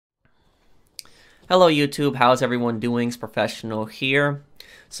Hello YouTube, how's everyone doing? It's Professional here.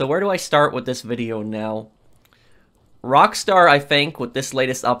 So where do I start with this video now? Rockstar, I think, with this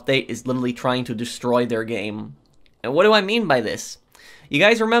latest update is literally trying to destroy their game. And what do I mean by this? You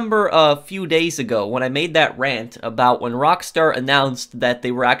guys remember a few days ago when I made that rant about when Rockstar announced that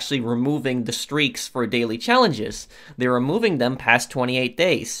they were actually removing the streaks for daily challenges. They're removing them past 28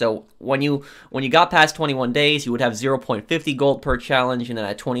 days. So when you got past 21 days, you would have 0.50 gold per challenge, and then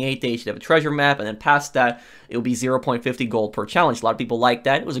at 28 days, you'd have a treasure map, and then past that, it would be 0.50 gold per challenge. A lot of people like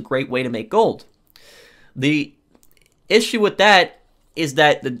that. It was a great way to make gold. The issue with that is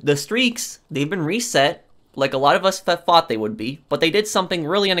that the streaks, they've been reset, like a lot of us thought they would be, but they did something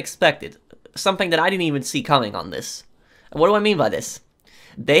really unexpected. Something that I didn't even see coming on this. And what do I mean by this?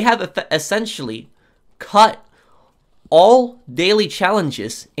 They have essentially cut all daily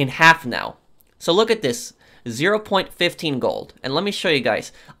challenges in half now. So look at this, 0.15 gold. And let me show you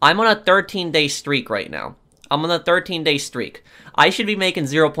guys. I'm on a 13-day streak right now. I'm on a 13-day streak. I should be making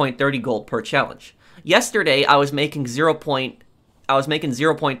 0.30 gold per challenge. Yesterday, I was making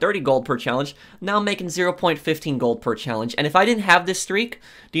 0.30 gold per challenge. Now I'm making 0.15 gold per challenge. And if I didn't have this streak,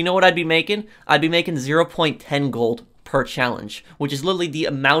 do you know what I'd be making? I'd be making 0.10 gold per challenge, which is literally the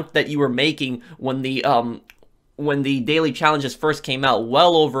amount that you were making when the daily challenges first came out,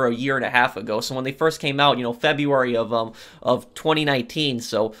 well over a year and a half ago. So when they first came out, February of 2019.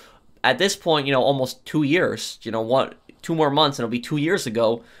 So at this point, almost 2 years, 2 more months and it'll be 2 years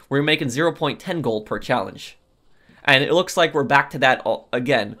ago, we were making 0.10 gold per challenge. And it looks like we're back to that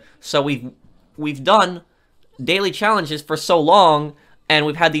again. So we've done daily challenges for so long, and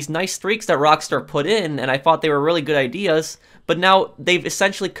we've had these nice streaks that Rockstar put in, and I thought they were really good ideas, but now they've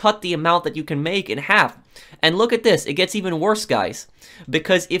essentially cut the amount that you can make in half. And look at this, it gets even worse, guys.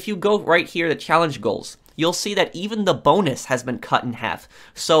 Because if you go right here to challenge goals, you'll see that even the bonus has been cut in half.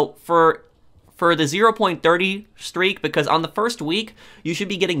 So for the 0.30 streak, because on the first week, you should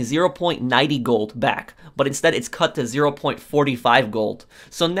be getting 0.90 gold back, but instead it's cut to 0.45 gold.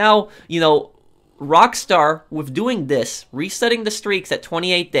 So now, Rockstar, with doing this, resetting the streaks at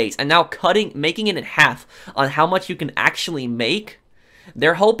 28 days, and now making it in half on how much you can actually make,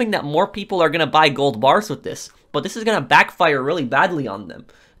 they're hoping that more people are going to buy gold bars with this, but this is going to backfire really badly on them.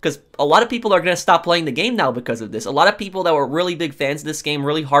 Because a lot of people are going to stop playing the game now because of this. A lot of people that were really big fans of this game,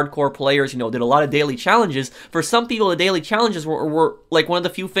 really hardcore players, did a lot of daily challenges. For some people, the daily challenges were like one of the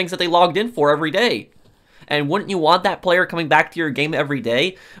few things that they logged in for every day. And wouldn't you want that player coming back to your game every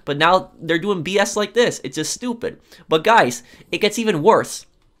day? But now they're doing BS like this. It's just stupid. But guys, it gets even worse.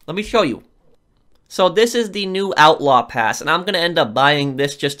 Let me show you. So this is the new Outlaw Pass, and I'm going to end up buying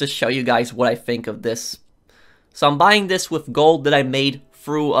this just to show you guys what I think of this. So I'm buying this with gold that I made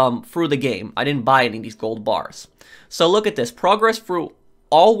through the game. I didn't buy any of these gold bars. So look at this. Progress through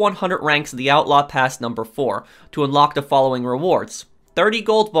all 100 ranks of the Outlaw Pass number 4 to unlock the following rewards. 30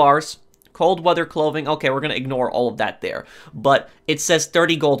 gold bars, cold weather clothing. Okay, we're going to ignore all of that there. But it says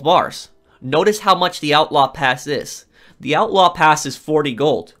 30 gold bars. Notice how much the Outlaw Pass is. The Outlaw Pass is 40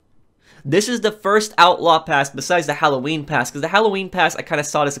 gold. This is the first Outlaw Pass besides the Halloween Pass, because the Halloween Pass, I kind of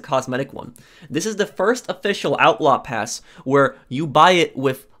saw it as a cosmetic one. This is the first official Outlaw Pass where you buy it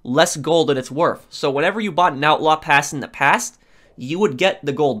with less gold than it's worth. So whenever you bought an Outlaw Pass in the past, you would get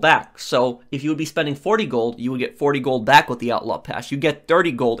the gold back. So if you would be spending 40 gold, you would get 40 gold back with the Outlaw Pass. You get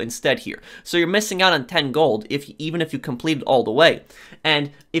 30 gold instead here. So you're missing out on 10 gold even if you completed all the way.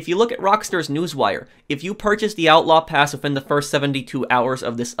 And if you look at Rockstar's Newswire, if you purchase the Outlaw Pass within the first 72 hours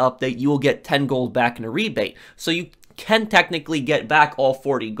of this update, you will get 10 gold back in a rebate. So you can technically get back all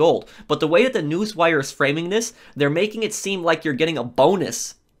 40 gold. But the way that the Newswire is framing this, they're making it seem like you're getting a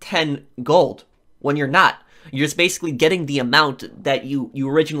bonus 10 gold when you're not. You're just basically getting the amount that you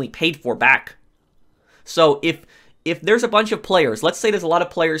originally paid for back. So if there's a bunch of players, let's say there's a lot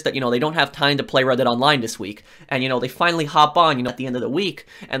of players that, they don't have time to play Red Dead Online this week, and, they finally hop on, at the end of the week,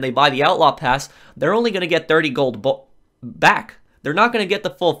 and they buy the Outlaw Pass, they're only going to get 30 gold back. They're not going to get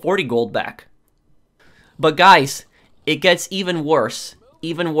the full 40 gold back. But guys, it gets even worse,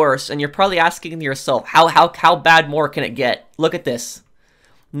 and you're probably asking yourself, how bad more can it get? Look at this.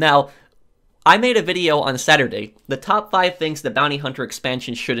 Now, I made a video on Saturday, the top 5 things the Bounty Hunter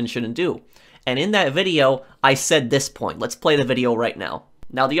expansion should and shouldn't do. And in that video, I said this point. Let's play the video right now.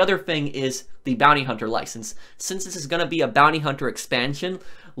 Now, the other thing is the Bounty Hunter license. Since this is going to be a Bounty Hunter expansion,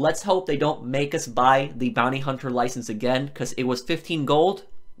 let's hope they don't make us buy the Bounty Hunter license again, because it was 15 gold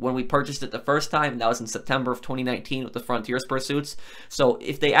when we purchased it the first time. That was in September of 2019 with the Frontiers Pursuits. So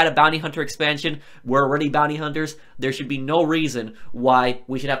if they add a bounty hunter expansion, we're already bounty hunters. There should be no reason why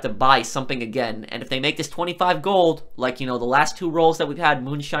we should have to buy something again. And if they make this 25 gold, like, you know, the last two rolls that we've had,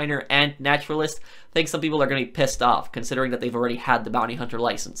 Moonshiner and Naturalist, I think some people are going to be pissed off, considering that they've already had the bounty hunter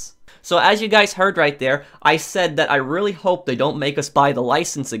license. So as you guys heard right there, I said that I really hope they don't make us buy the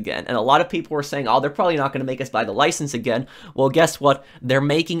license again. And a lot of people were saying, oh, they're probably not going to make us buy the license again. Well, guess what? They're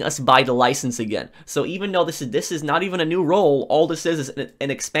making us buy the license again. So even though this is not even a new role, all this is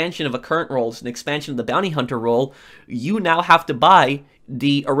an expansion of a current role. It's an expansion of the bounty hunter role. You now have to buy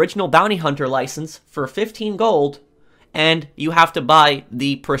the original bounty hunter license for 15 gold. And you have to buy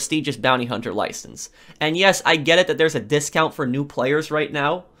the prestigious bounty hunter license. And yes, I get it that there's a discount for new players right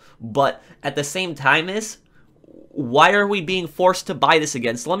now. But at the same time why are we being forced to buy this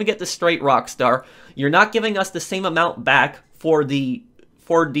again? So let me get this straight, Rockstar. You're not giving us the same amount back for the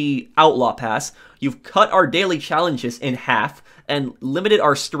Outlaw Pass. You've cut our daily challenges in half and limited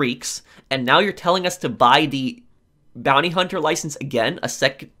our streaks. And now you're telling us to buy the bounty hunter license again, a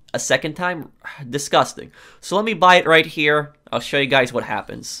second time? Disgusting. So let me buy it right here. I'll show you guys what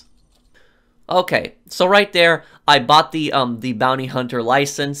happens. Okay, so right there, I bought the bounty hunter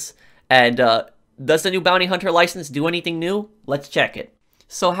license, and does the new bounty hunter license do anything new? Let's check it.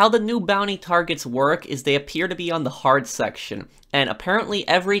 So how the new bounty targets work is they appear to be on the hard section, and apparently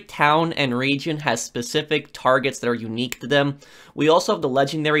every town and region has specific targets that are unique to them. We also have the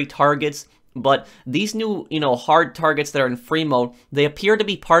legendary targets, but these new, hard targets that are in free mode, they appear to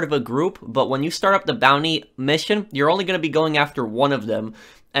be part of a group, but when you start up the bounty mission, you're only going to be going after one of them.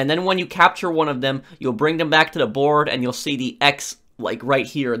 And then when you capture one of them, you'll bring them back to the board, and you'll see the X, like, right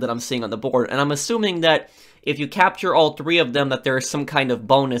here that I'm seeing on the board. And I'm assuming that if you capture all three of them, that there is some kind of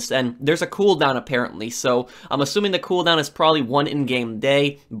bonus. And there's a cooldown, apparently. So I'm assuming the cooldown is probably one in-game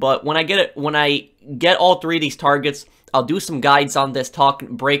day. But when I get all three of these targets, I'll do some guides on this,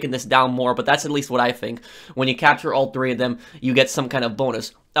 breaking this down more, but that's at least what I think. When you capture all three of them, you get some kind of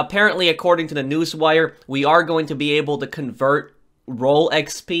bonus. Apparently, according to the Newswire, we are going to be able to convert roll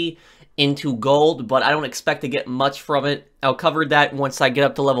XP into gold, but I don't expect to get much from it. I'll cover that once I get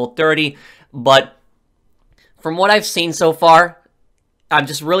up to level 30, but from what I've seen so far, I'm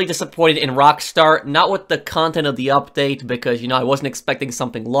just really disappointed in Rockstar, not with the content of the update, because, I wasn't expecting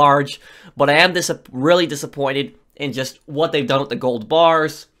something large, but I am really disappointed in just what they've done with the gold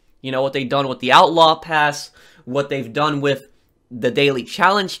bars, what they've done with the Outlaw Pass, what they've done with the daily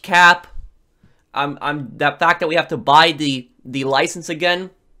challenge cap. That fact that we have to buy the license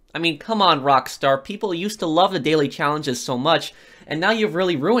again. I mean, come on, Rockstar. People used to love the daily challenges so much, and now you've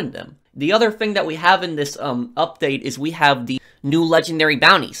really ruined them. The other thing that we have in this update is we have the new legendary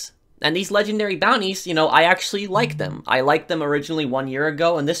bounties. And these legendary bounties, I actually like them. I liked them originally 1 year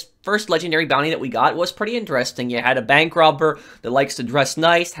ago, and this first legendary bounty that we got was pretty interesting. You had a bank robber that likes to dress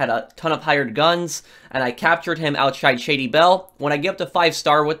nice, had a ton of hired guns, and I captured him outside Shady Bell. When I get up to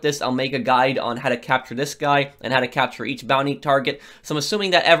 5-star with this, I'll make a guide on how to capture this guy and how to capture each bounty target. So I'm assuming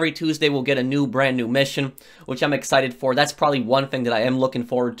that every Tuesday we'll get a brand new mission, which I'm excited for. That's probably one thing that I am looking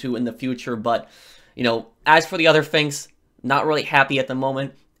forward to in the future, but, as for the other things, not really happy at the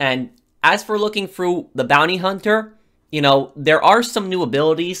moment. And as for looking through the bounty hunter, there are some new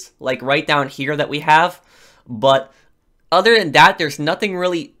abilities, like right down here that we have, but other than that, there's nothing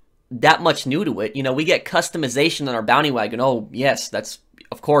really that much new to it. We get customization on our bounty wagon. Oh, yes,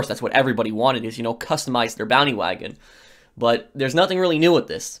 of course, that's what everybody wanted is, customize their bounty wagon. But there's nothing really new with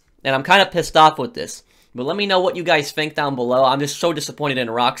this, and I'm kind of pissed off with this. But let me know what you guys think down below. I'm just so disappointed in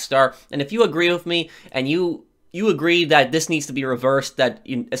Rockstar, and if you agree with me, and you agree that this needs to be reversed,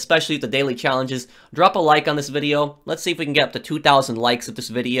 especially with the daily challenges, drop a like on this video. Let's see if we can get up to 2,000 likes of this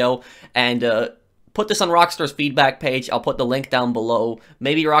video, and put this on Rockstar's feedback page. I'll put the link down below.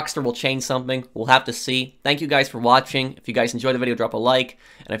 Maybe Rockstar will change something. We'll have to see. Thank you guys for watching. If you guys enjoyed the video, drop a like.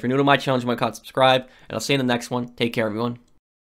 And if you're new to my channel, you might subscribe. And I'll see you in the next one. Take care, everyone.